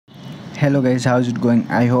Hello guys, how's it going?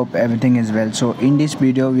 I hope everything is well. So in this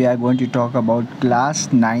video we are going to talk about class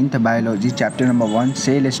 9th biology chapter number 1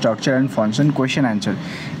 cell structure and function question answer.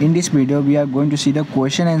 In this video we are going to see the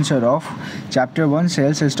question answer of chapter 1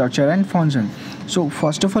 cells structure and function. So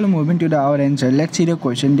first of all, moving to our answer, let's see the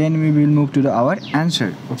question, then we will move to our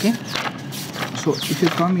answer. Okay, so if you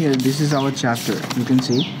come here, this is our chapter, you can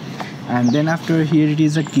see, and then after here it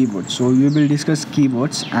is a keyboard, so we will discuss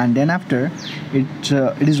keyboards, and then after it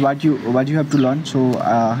is what you have to learn. So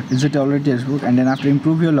is it already textbook, and then after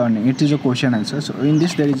improve your learning, it is a question answer. So in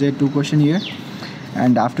this there is a 2 question here,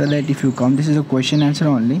 and after that if you come, this is a question answer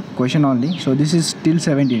only, question only. So this is till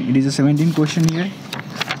 17, it is a 17 question here.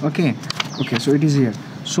 Okay, so it is here,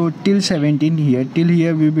 so till 17 here, till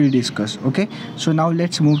here we will discuss. Okay, so now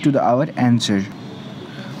let's move to our answer.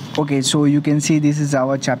 Okay, so you can see this is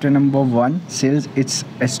our chapter number 1 cells, its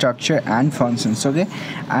structure and functions. Okay,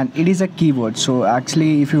 and it is a keyword, so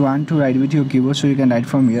actually if you want to write with your keyboard, so you can write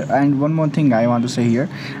from here. And one more thing I want to say here,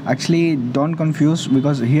 actually don't confuse,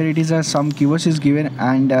 because here it is some keywords is given,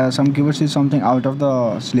 and some keywords is something out of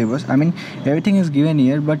the syllabus. I mean everything is given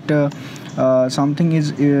here, but something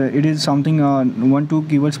is it is something 1-2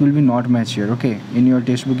 keywords will be not match here. Okay, in your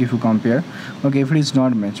textbook if you compare, okay, if it is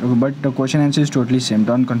not match, okay, but the question answer is totally same,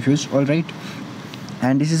 don't confuse. All right,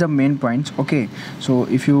 and this is a main points. Okay, so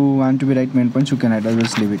if you want to be write main points, you can write,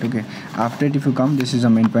 always leave it. Okay, after it if you come, this is a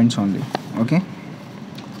main points only. Okay,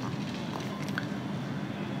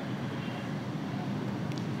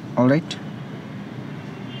 all right,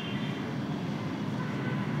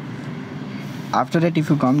 after that if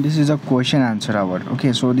you come, this is a question answer hour.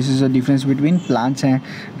 Okay, so this is a difference between plant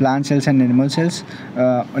cells and animal cells.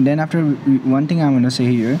 Then after, one thing I want to say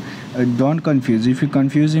here, don't confuse. If you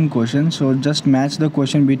confuse in question, so just match the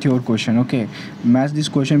question with your question. Okay, match this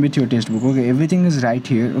question with your textbook. Okay, everything is right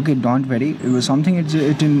here. Okay, don't worry, something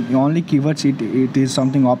it in only keywords, it is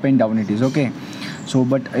something up and down, it is. Okay, so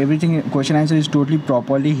but everything question answer is totally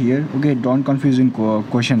properly here. Okay, don't confuse in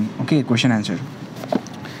question. Okay, question answer,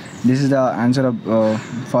 this is the answer of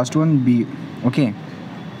first one, B. Okay,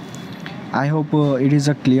 I hope it is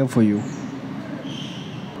clear for you.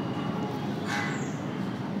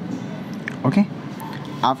 Okay,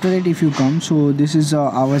 after that if you come, so this is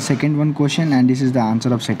our second one question, and this is the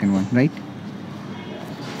answer of second one, right?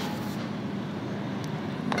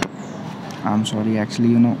 I'm sorry,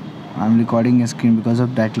 actually I'm recording a screen, because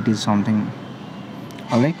of that it is something.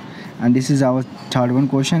 All right, and this is our third one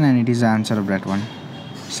question, and it is the answer of that one,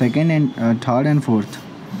 second and third and fourth.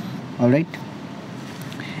 All right,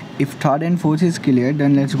 if third and fourth is clear,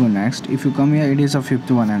 then let's go next. If you come here, it is a fifth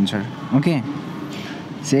one answer. Okay,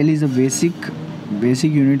 cell is a basic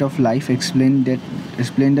unit of life, explain the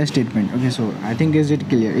statement. Okay, so I think is it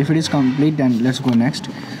clear? If it is complete, then let's go next.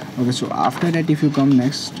 Okay, so after that if you come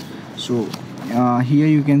next, so here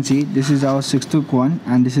you can see this is our sixth one,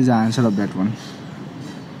 and this is the answer of that one.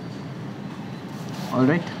 All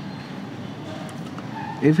right,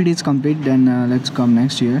 if it is complete, then let's come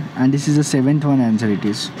next here, and this is the seventh one answer it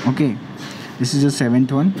is. Okay, this is the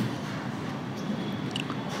seventh one.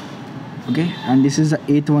 Okay, and this is the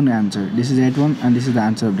eighth one answer, this is the eighth one, and this is the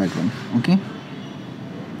answer of that one. Okay,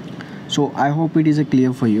 so I hope it is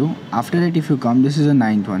clear for you. After that if you come, this is the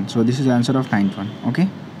ninth one, so this is the answer of ninth one. Okay,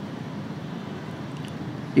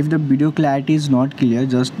 if the video clarity is not clear,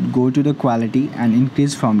 just go to the quality and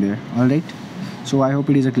increase from there. All right, so I hope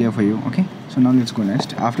it is clear for you. Okay, so now let's go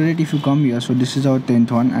next. After that if you come here, so this is our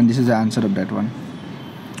 10th one, and this is the answer of that one.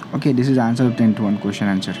 Okay, this is the answer of 10th one question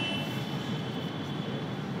answer.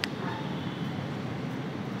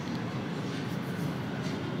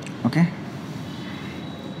 Okay,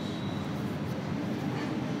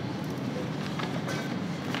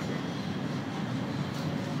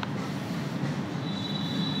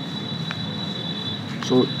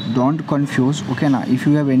 so don't confuse. Okay, now if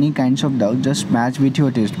you have any kinds of doubt, just match with your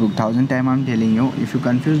textbook. 1000 times I'm telling you, if you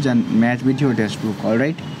confuse, then match with your textbook. All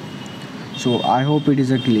right, so I hope it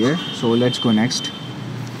is clear. So let's go next.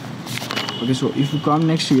 Okay, so if you come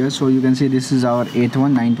next here, so you can see this is our 8th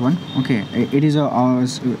one, 9th one. Okay, it is our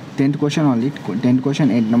 10th question only, 10th question,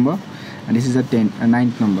 8th number, and this is a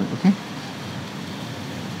 9th number. Okay,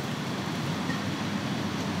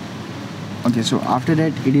 okay, so after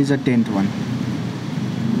that it is a 10th one.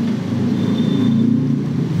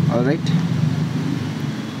 All right,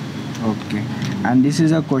 okay, and this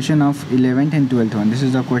is a question of 11th and 12th one. This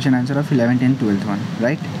is the question answer of 11th and 12th one,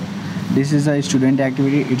 right? This is a student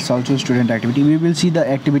activity, it's also student activity. We will see the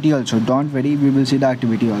activity also, don't worry, we will see the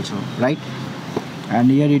activity also, right?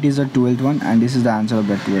 And here it is a 12th one, and this is the answer of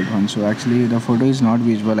that 12th one. So actually the photo is not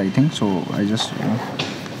visible, I think, so I just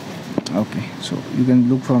okay, so you can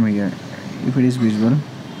look from here. if it is visual.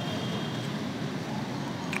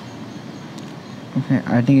 Okay,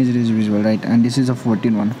 I think it is visual, right? And this is a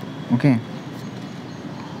 14 one. Okay.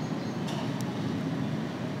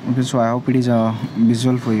 Okay, so I hope it is a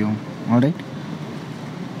visual for you. All right.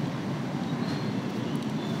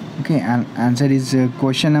 Okay, and answer is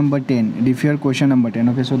question number 10. Differ question number 10.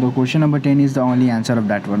 Okay, so the question number 10 is the only answer of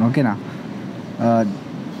that one. Okay, now.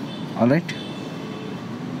 All right.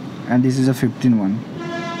 And this is a 15 one.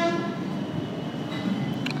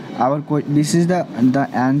 This is the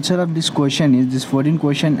answer of this question is this 14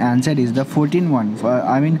 question answer is the 14 one.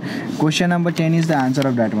 I mean, question number 10 is the answer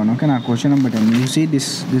of that one. Okay, now question number 10. You see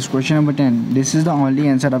this question number 10. This is the only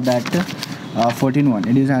answer of that 14 one.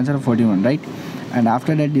 It is answer of 14 one, right? And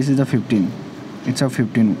after that, this is the 15. It's a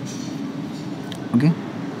 15. Okay.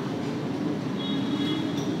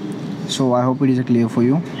 So I hope it is clear for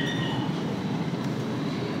you.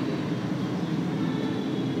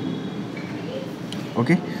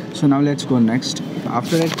 Okay, so now let's go next.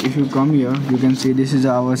 After that, if you come here, you can see this is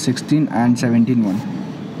our 16 and 17 one.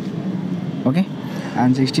 Okay,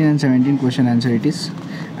 and 16 and 17 question answer it is,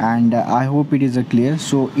 and I hope it is clear.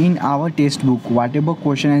 So in our textbook, whatever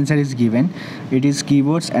question answer is given, it is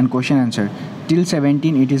keywords and question answer. Till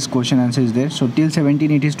 17 it is question answer is there, so till 17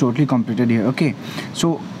 it is totally completed here. Okay,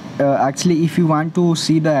 so actually if you want to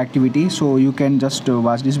see the activity, so you can just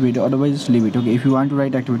watch this video, otherwise just leave it. Okay, if you want to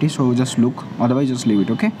write activity, so just look, otherwise just leave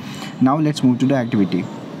it. Okay, now let's move to the activity.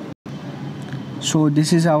 So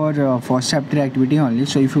this is our first chapter activity only.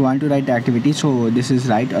 So if you want to write activity, so this is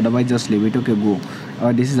right, otherwise just leave it. Okay, go.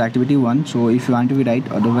 This is activity 1. So if you want to be right,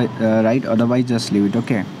 otherwise just leave it.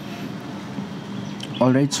 Okay,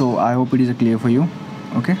 all right. So I hope it is clear for you.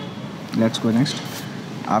 Okay, let's go next.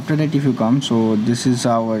 After that, if you come, so this is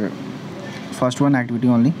our first one activity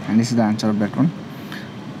only, and this is the answer of that one.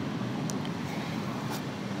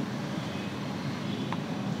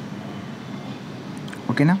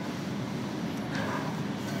 Okay, now.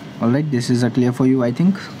 Alright, this is clear for you, I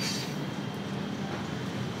think.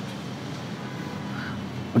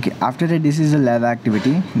 Okay, after that, this is a lab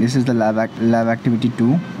activity. This is the lab activity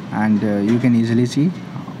 2, and you can easily see.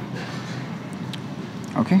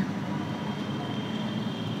 Okay,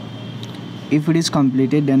 if it is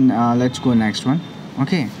completed, then let's go next one.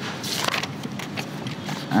 Okay,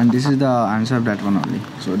 and this is the answer of that one only.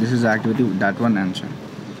 So this is the activity, that one answer.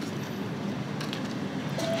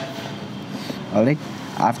 Alright,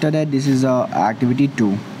 after that, this is activity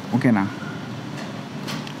 2. Okay, now.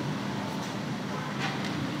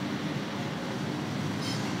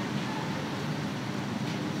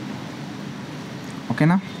 Okay,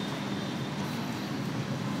 now.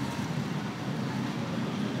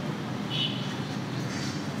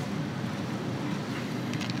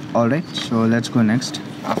 Alright, so let's go next.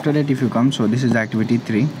 After that, if you come, so this is activity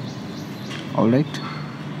 3. Alright,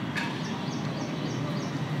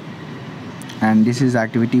 and this is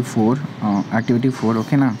activity 4.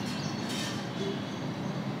 Okay, now.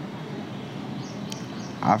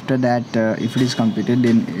 After that, if it is completed,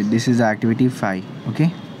 then this is activity 5.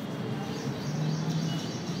 Okay,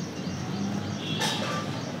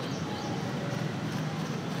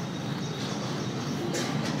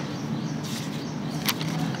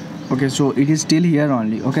 okay, so it is still here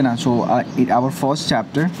only. Okay, now. So our first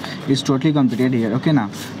chapter is totally completed here. Okay, now.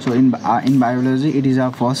 So in biology, it is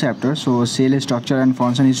our first chapter. So cell structure and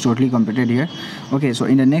function is totally completed here. Okay, so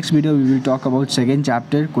in the next video we will talk about second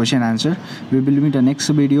chapter question answer. We will meet the next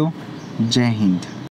video. Jai Hind.